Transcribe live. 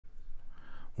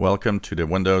Welcome to the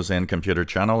Windows and Computer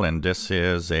channel, and this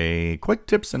is a quick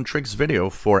tips and tricks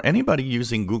video for anybody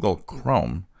using Google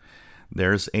Chrome.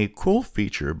 There's a cool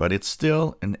feature, but it's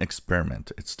still an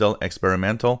experiment. It's still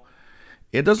experimental.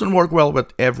 It doesn't work well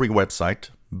with every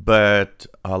website, but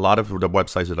a lot of the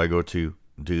websites that I go to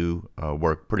do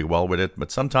work pretty well with it.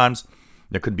 But sometimes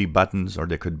there could be buttons, or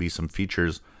there could be some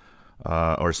features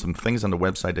or some things on the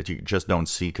website that you just don't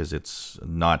see because it's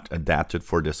not adapted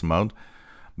for this mode.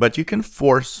 But you can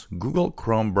force Google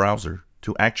Chrome browser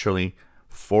to actually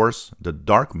force the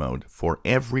dark mode for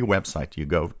every website you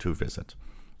go to visit.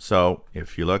 So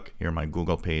if you look here, my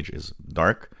Google page is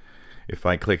dark. If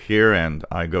I click here and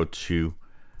I go to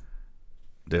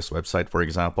this website, for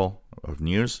example, of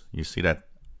news, you see that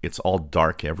it's all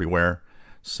dark everywhere.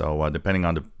 So depending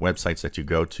on the websites that you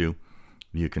go to,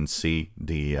 you can see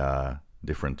the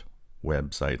different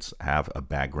websites have a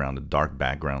background, a dark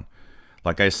background.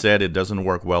 Like I said, it doesn't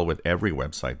work well with every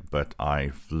website, but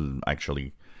I've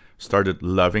actually started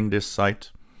loving this site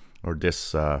or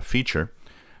this feature.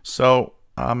 So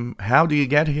how do you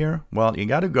get here? Well, you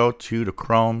got to go to the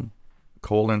Chrome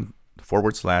 //flags.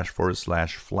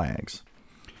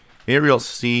 Here you'll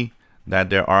see that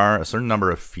there are a certain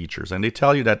number of features, and they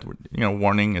tell you that,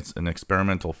 warning, it's an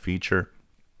experimental feature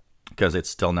because it's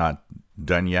still not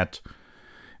done yet.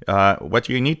 What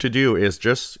you need to do is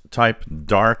just type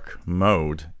dark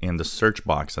mode in the search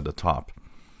box at the top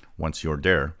once you're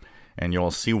there, and you'll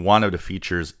see one of the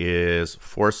features is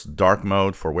force dark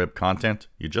mode for web content.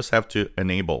 You just have to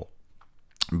enable.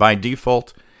 By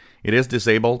default, it is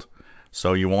disabled,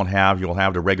 so you'll have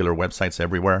the regular websites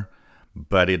everywhere,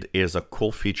 but it is a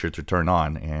cool feature to turn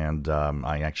on, and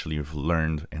I actually have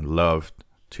learned and loved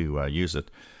to use it.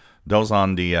 Those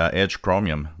on the Edge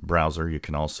Chromium browser, you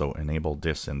can also enable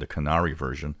this in the Canary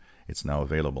version. It's now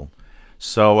available.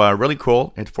 So really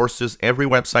cool. It forces every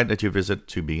website that you visit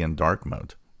to be in dark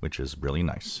mode, which is really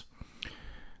nice.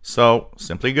 So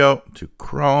simply go to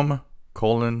Chrome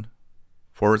 //flags,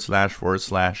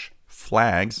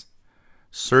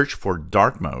 search for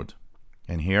dark mode,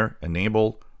 and here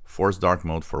enable force dark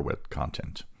mode for web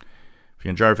content. If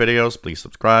you enjoy our videos, please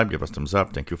subscribe, give us a thumbs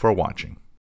up. Thank you for watching.